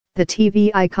The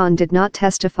TV icon did not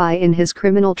testify in his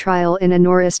criminal trial in a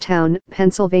Norristown,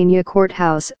 Pennsylvania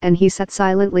courthouse, and he sat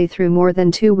silently through more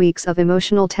than 2 weeks of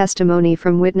emotional testimony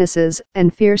from witnesses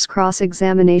and fierce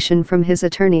cross-examination from his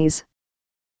attorneys.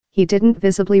 He didn't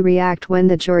visibly react when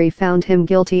the jury found him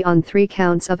guilty on 3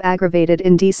 counts of aggravated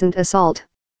indecent assault.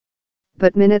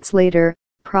 But minutes later,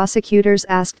 prosecutors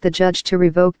asked the judge to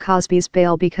revoke Cosby's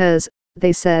bail because,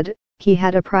 they said, he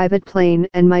had a private plane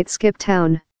and might skip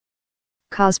town.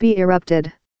 Cosby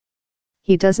erupted.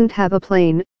 "He doesn't have a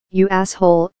plane, you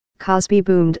asshole," Cosby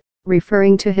boomed,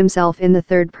 referring to himself in the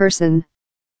third person.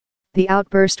 The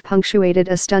outburst punctuated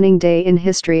a stunning day in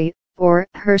history, or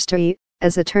herstory,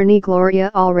 as attorney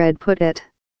Gloria Allred put it.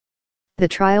 The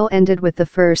trial ended with the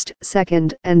first,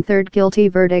 second, and third guilty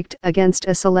verdict against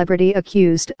a celebrity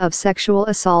accused of sexual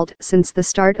assault since the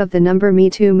start of the Me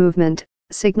Too movement,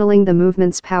 signaling the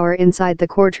movement's power inside the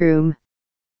courtroom.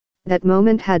 That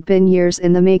moment had been years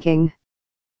in the making.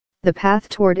 The path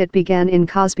toward it began in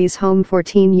Cosby's home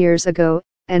 14 years ago,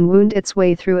 and wound its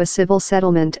way through a civil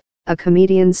settlement, a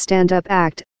comedian's stand-up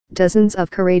act, dozens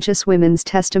of courageous women's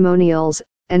testimonials,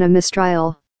 and a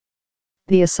mistrial.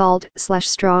 The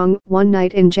assault/strong one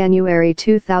night in January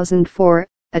 2004,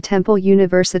 a Temple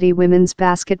University women's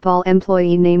basketball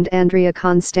employee named Andrea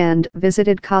Constand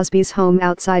visited Cosby's home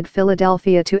outside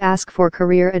Philadelphia to ask for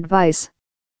career advice.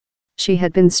 She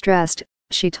had been stressed,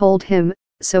 she told him,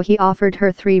 so he offered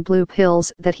her 3 blue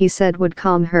pills that he said would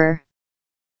calm her.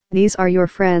 "These are your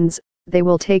friends, they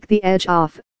will take the edge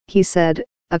off," he said,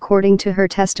 according to her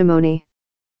testimony.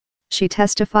 She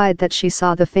testified that she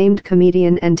saw the famed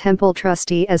comedian and Temple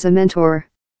trustee as a mentor.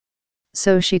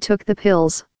 So she took the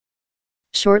pills.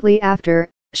 Shortly after,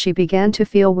 she began to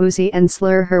feel woozy and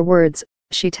slur her words,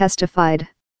 she testified.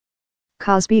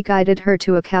 Cosby guided her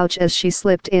to a couch as she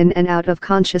slipped in and out of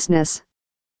consciousness.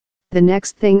 "The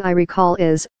next thing I recall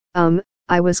is,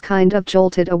 I was kind of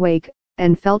jolted awake,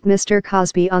 and felt Mr.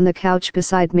 Cosby on the couch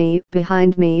beside me,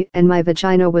 behind me, and my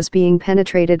vagina was being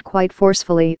penetrated quite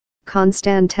forcefully,"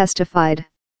 Constand testified.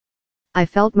 "I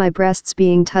felt my breasts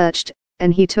being touched,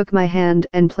 and he took my hand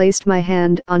and placed my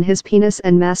hand on his penis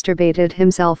and masturbated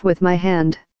himself with my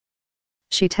hand."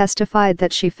 She testified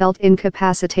that she felt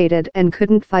incapacitated and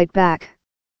couldn't fight back.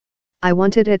 "I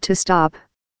wanted it to stop.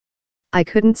 I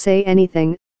couldn't say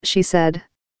anything," she said.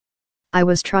 "I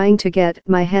was trying to get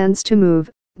my hands to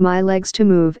move, my legs to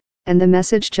move, and the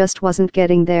message just wasn't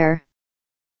getting there.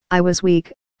 I was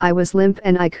weak, I was limp,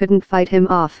 and I couldn't fight him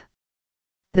off."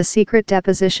 The secret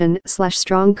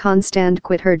deposition/strong Constand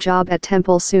quit her job at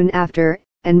Temple soon after,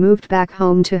 and moved back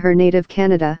home to her native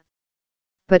Canada.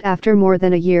 But after more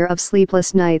than a year of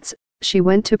sleepless nights, she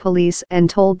went to police and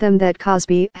told them that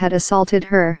Cosby had assaulted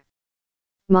her.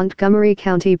 Montgomery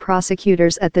County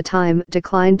prosecutors at the time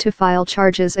declined to file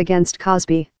charges against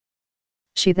Cosby.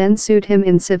 She then sued him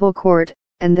in civil court,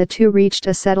 and the two reached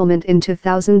a settlement in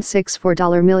 2006 for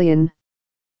 $1 million.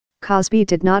 Cosby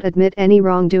did not admit any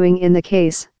wrongdoing in the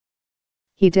case.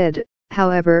 He did,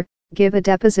 however, give a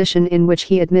deposition in which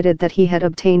he admitted that he had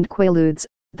obtained Quaaludes,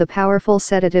 the powerful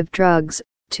sedative drugs,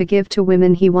 to give to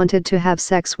women he wanted to have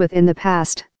sex with in the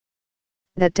past.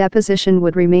 That deposition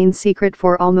would remain secret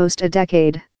for almost a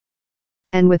decade.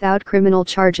 And without criminal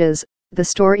charges, the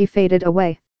story faded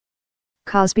away.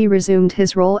 Cosby resumed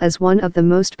his role as one of the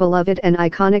most beloved and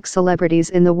iconic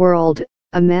celebrities in the world,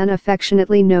 a man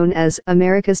affectionately known as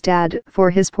America's Dad for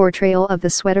his portrayal of the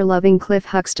sweater-loving Cliff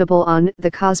Huxtable on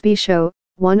The Cosby Show,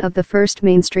 one of the first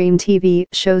mainstream TV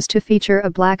shows to feature a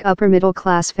black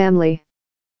upper-middle-class family.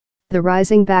 The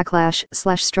rising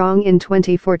backlash/strong in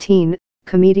 2014,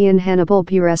 comedian Hannibal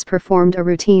Buress performed a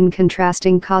routine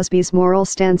contrasting Cosby's moral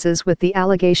stances with the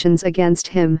allegations against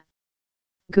him.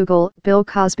 "Google Bill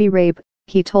Cosby rape,"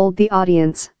 he told the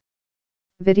audience.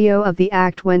 Video of the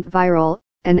act went viral,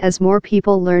 and as more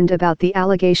people learned about the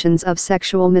allegations of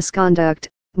sexual misconduct,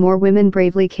 more women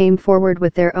bravely came forward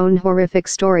with their own horrific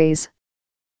stories.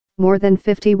 More than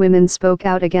 50 women spoke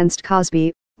out against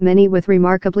Cosby, many with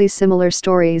remarkably similar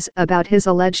stories about his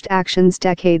alleged actions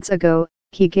decades ago.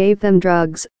 He gave them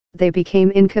drugs, they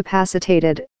became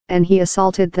incapacitated, and he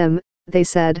assaulted them, they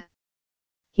said.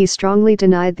 He strongly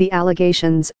denied the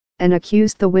allegations, and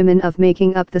accused the women of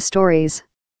making up the stories.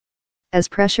 As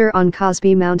pressure on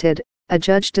Cosby mounted, a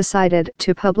judge decided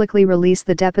to publicly release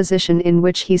the deposition in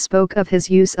which he spoke of his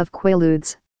use of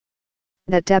Quaaludes.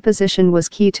 That deposition was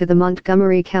key to the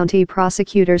Montgomery County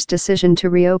prosecutor's decision to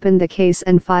reopen the case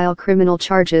and file criminal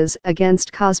charges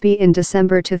against Cosby in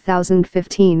December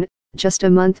 2015, just a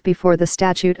month before the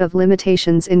statute of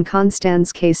limitations in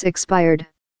Constand's case expired.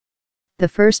 The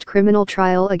first criminal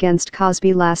trial against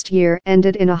Cosby last year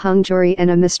ended in a hung jury and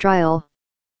a mistrial.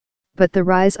 But the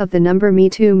rise of the Me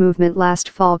Too movement last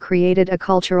fall created a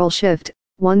cultural shift,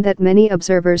 one that many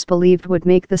observers believed would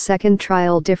make the second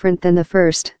trial different than the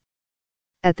first.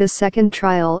 At this second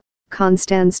trial,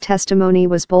 Constand's testimony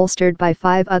was bolstered by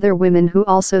 5 other women who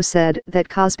also said that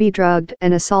Cosby drugged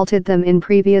and assaulted them in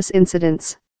previous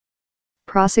incidents.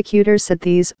 Prosecutors said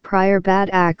these prior bad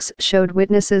acts showed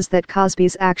witnesses that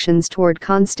Cosby's actions toward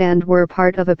Constand were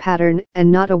part of a pattern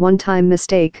and not a one-time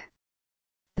mistake.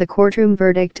 The courtroom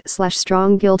verdict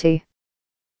 /strong guilty.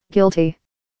 Guilty.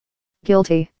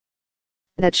 Guilty.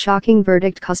 That shocking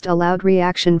verdict caused a loud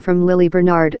reaction from Lily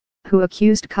Bernard, who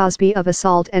accused Cosby of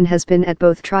assault and has been at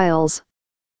both trials.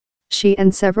 She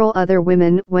and several other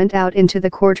women went out into the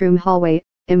courtroom hallway,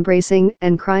 embracing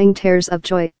and crying tears of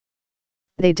joy.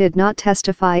 They did not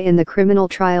testify in the criminal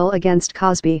trial against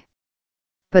Cosby.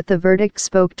 But the verdict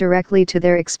spoke directly to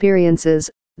their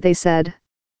experiences, they said.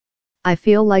 "I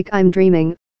feel like I'm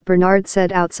dreaming," Bernard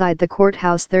said outside the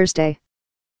courthouse Thursday.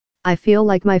 "I feel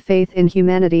like my faith in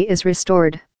humanity is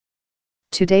restored.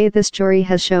 Today this jury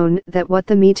has shown that what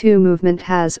the Me Too movement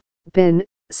has been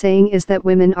saying is that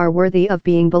women are worthy of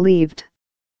being believed.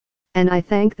 And I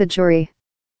thank the jury.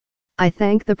 I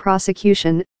thank the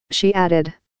prosecution," she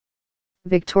added.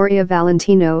 Victoria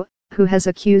Valentino, who has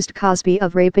accused Cosby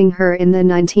of raping her in the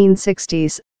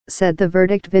 1960s, said the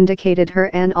verdict vindicated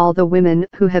her and all the women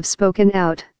who have spoken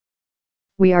out.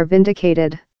 "We are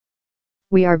vindicated.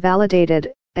 We are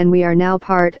validated, and we are now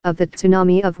part of the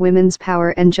tsunami of women's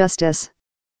power and justice.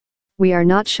 We are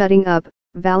not shutting up,"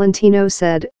 Valentino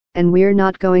said, "and we're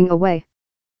not going away.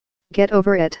 Get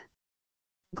over it."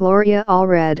 Gloria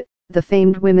Allred, the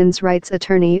famed women's rights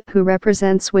attorney who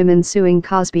represents women suing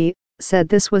Cosby, said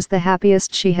this was the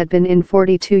happiest she had been in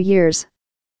 42 years.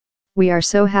 "We are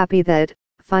so happy that,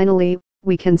 finally,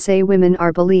 we can say women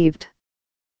are believed.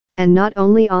 And not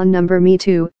only on Me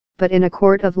Too, but in a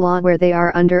court of law where they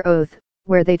are under oath,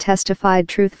 where they testified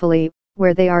truthfully,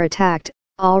 where they are attacked,"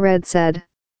 Allred said.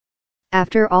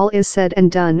 "After all is said and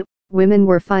done, women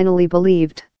were finally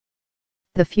believed."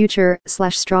 The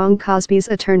future/strong Cosby's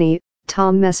attorney,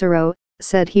 Tom Mesereau,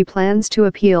 said he plans to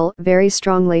appeal very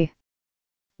strongly.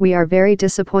 "We are very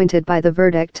disappointed by the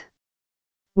verdict.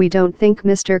 We don't think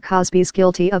Mr. Cosby's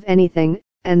guilty of anything,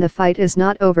 and the fight is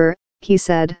not over," he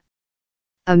said.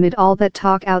 Amid all that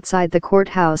talk outside the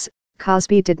courthouse,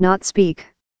 Cosby did not speak.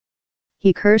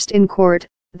 He cursed in court,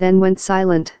 then went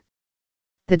silent.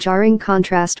 The jarring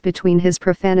contrast between his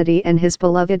profanity and his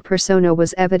beloved persona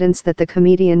was evidence that the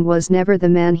comedian was never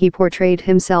the man he portrayed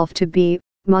himself to be,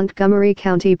 Montgomery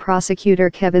County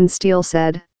Prosecutor Kevin Steele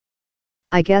said.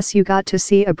 "I guess you got to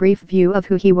see a brief view of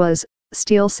who he was,"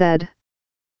 Steele said.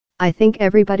 "I think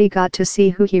everybody got to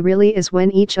see who he really is when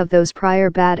each of those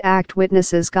prior bad act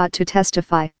witnesses got to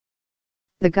testify.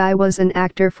 The guy was an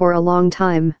actor for a long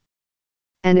time.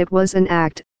 And it was an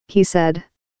act," he said.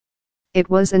 "It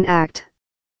was an act."